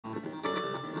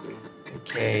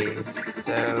Okay,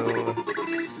 so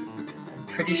I'm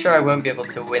pretty sure I won't be able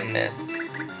to win this.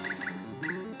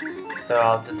 So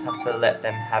I'll just have to let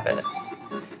them have it.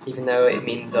 Even though it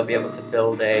means they'll be able to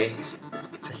build a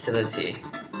facility.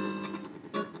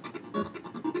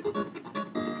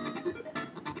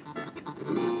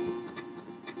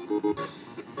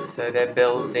 So they're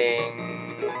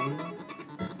building...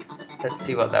 Let's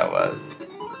see what that was.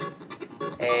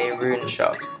 A rune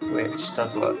shop, which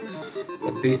does what?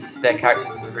 It boosts their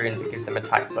characters with the runes, it gives them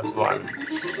attack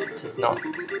 +1, which is not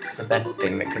the best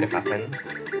thing that could have happened.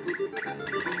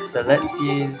 So let's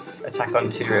use attack on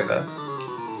 2 river.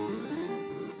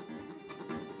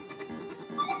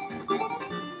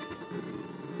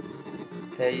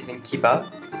 They're using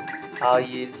Kiba. I'll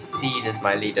use Seed as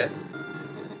my leader.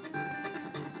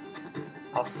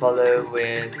 I'll follow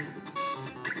with...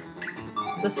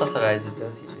 What does Sasarai's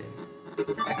ability do?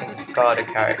 I can discard a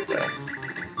character.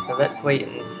 So let's wait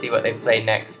and see what they play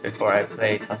next before I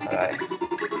play Sasarai.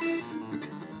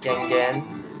 Gengen.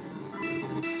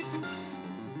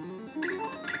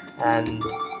 And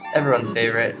everyone's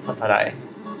favorite, Sasarai.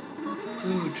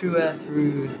 Ooh, True Earth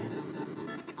Rune.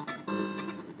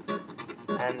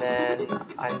 And then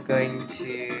I'm going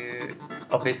to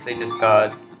obviously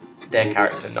discard their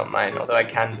character, not mine, although I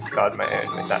can discard my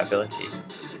own with that ability.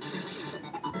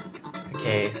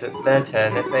 Okay, so it's their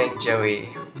turn, they're playing Joey.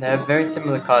 They have very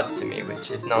similar cards to me, which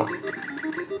is not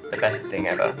the best thing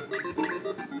ever.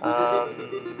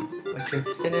 We can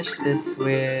finish this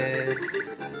with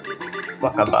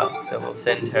Wakaba, so we'll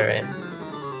send her in.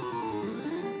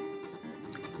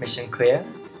 Mission clear.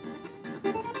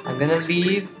 I'm gonna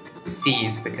leave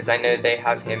Seed because I know they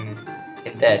have him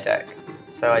in their deck,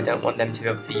 so I don't want them to be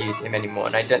able to use him anymore,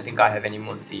 and I don't think I have any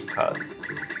more Seed cards.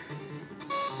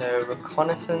 So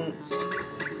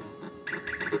Reconnaissance,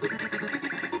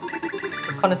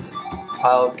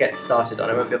 I'll get started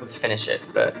on. I won't be able to finish it,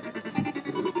 but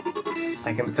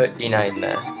I can put Lina in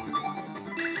there.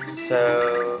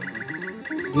 So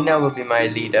Lina will be my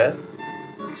leader,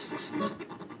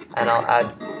 and I'll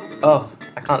add... Oh,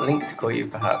 I can't link to call you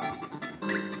perhaps.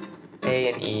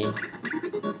 A and E,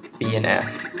 B and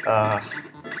F. I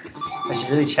should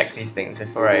really check these things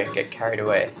before I get carried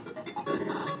away.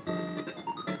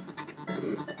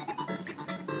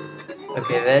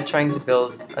 Okay, they're trying to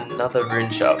build another rune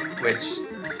shop, which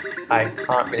I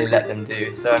can't really let them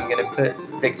do, so I'm going to put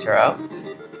Victor out,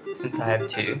 since I have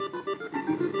 2.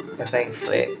 They're playing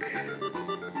Flick.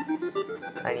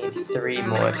 I need 3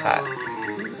 more attack.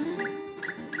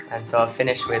 And so I'll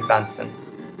finish with Vanson.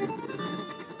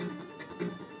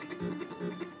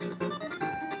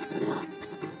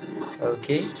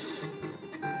 Okay.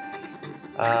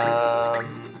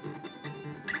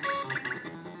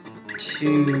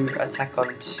 2 attack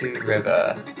on 2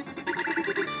 river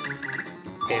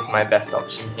is my best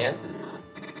option here.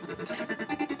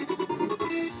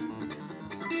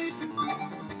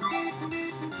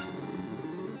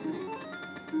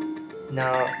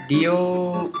 Now,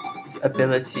 Ryo's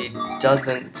ability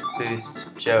doesn't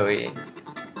boost Joey,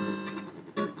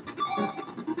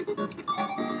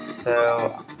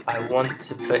 so I want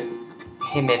to put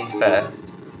him in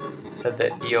first so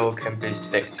that Ryo can boost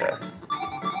Victor.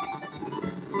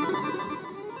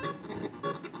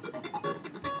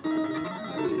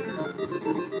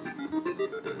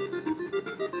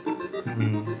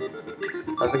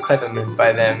 That was a clever move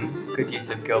by them, good use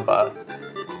of Gilbert.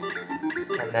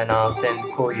 And then I'll send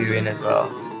Koryu in as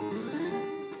well.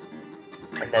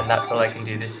 And then that's all I can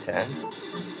do this turn.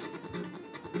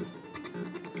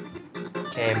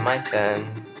 Okay, my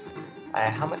turn.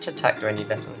 How much attack do I need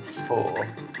left on this? 4.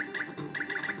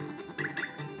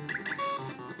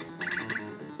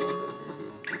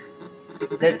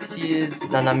 Let's use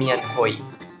Nanami and Hoi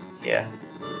here.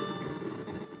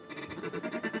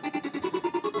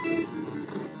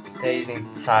 They're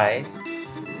using Tsai.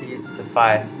 He uses a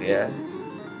fire spear.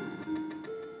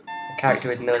 A character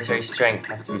with military strength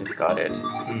has to be discarded.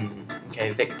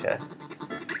 Okay, Victor.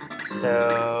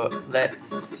 So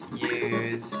let's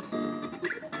use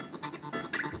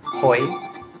Hoi.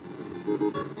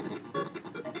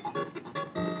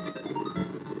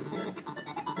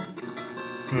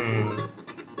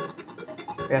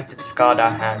 We have to discard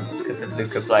our hands because of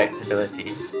Luca Blight's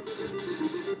ability.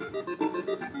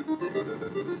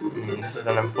 This is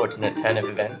an unfortunate turn of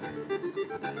events.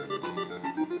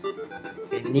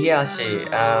 Nigeashi,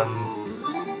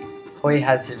 Hoi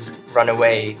has his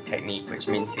runaway technique, which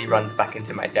means he runs back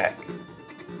into my deck.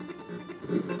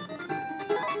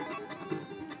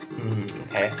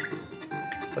 Okay.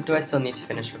 What do I still need to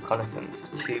finish Reconnaissance?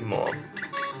 2 more.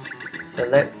 So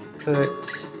let's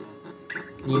put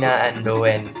Nina and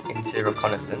Roen into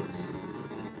Reconnaissance.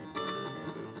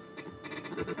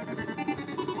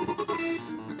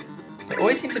 They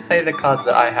always seem to play the cards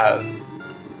that I have.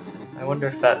 I wonder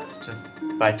if that's just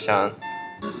by chance.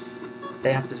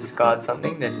 They have to discard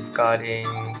something, they're discarding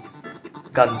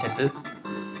Gantetsu.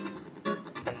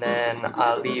 And then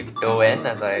I'll leave Groan,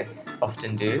 as I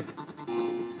often do.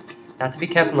 Now to be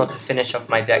careful not to finish off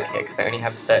my deck here, because I only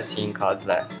have 13 cards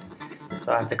left.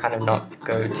 So I have to kind of not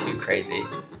go too crazy.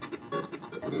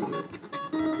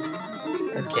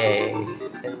 Okay,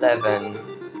 11.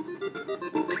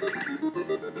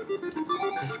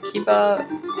 Is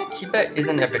Kiba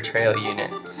isn't a betrayal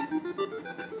unit.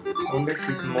 I wonder if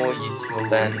he's more useful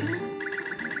then.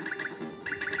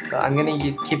 So I'm gonna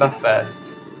use Kiba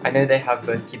first. I know they have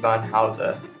both Kiba and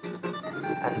Hauser.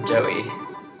 And Joey.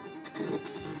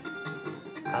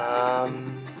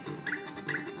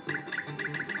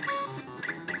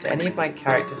 Do any of my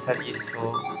characters have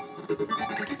useful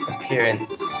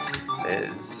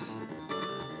appearances?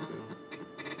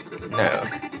 No.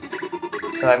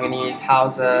 So I'm going to use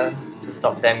Hauser to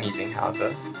stop them using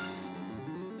Hauser.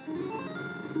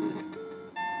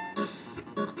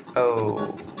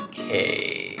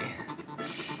 Okay.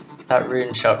 That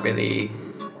rune shot really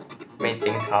made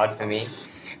things hard for me.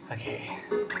 Okay.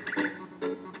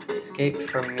 Escape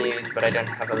from Muse, but I don't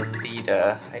have a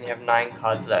leader. I only have 9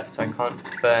 cards left, so I can't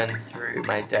burn through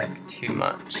my deck too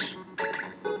much.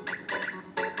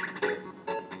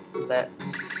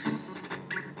 Let's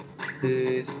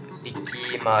lose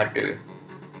Ikimaru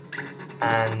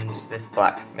and this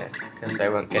blacksmith, because I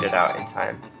won't get it out in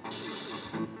time.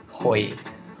 Hoi.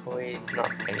 Hoi is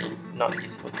not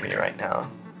useful to me right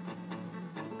now.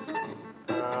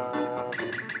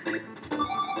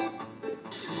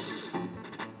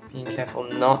 Being careful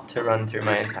not to run through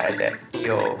my entire deck.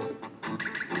 Yo.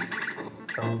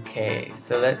 Okay,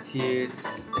 so let's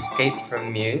use Escape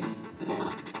from Muse.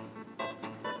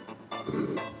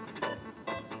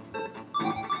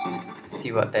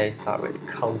 See what they start with.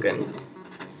 Kulgan.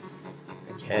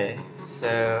 Okay,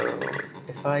 so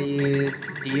if I use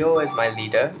Dio as my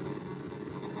leader,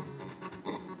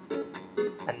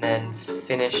 and then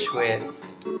finish with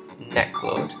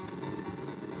Necklord.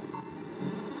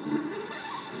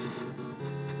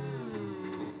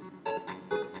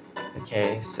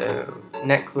 Okay, so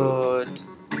Necklord.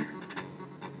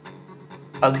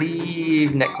 I'll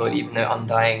leave Necklord even though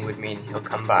Undying would mean he'll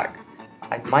come back.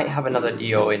 I might have another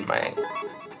Dio in my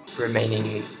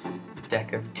remaining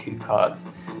deck of 2 cards.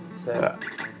 So,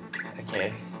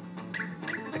 okay.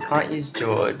 I can't use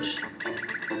George.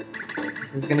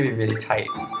 This is going to be really tight,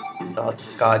 so I'll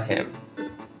discard him.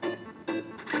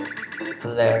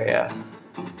 Valeria.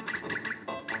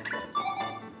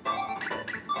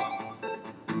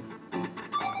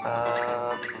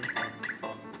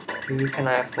 Who can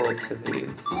I afford to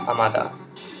lose? Hamada.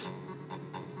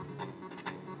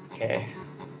 Okay.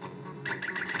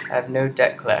 I have no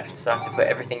deck left, so I have to put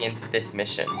everything into this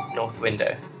mission, North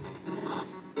Window.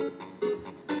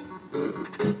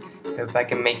 Hope I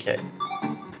can make it.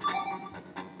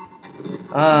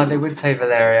 Ah, they would play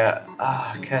Valeria.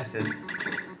 Ah, curses.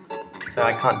 So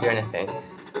I can't do anything.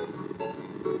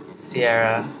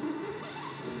 Sierra.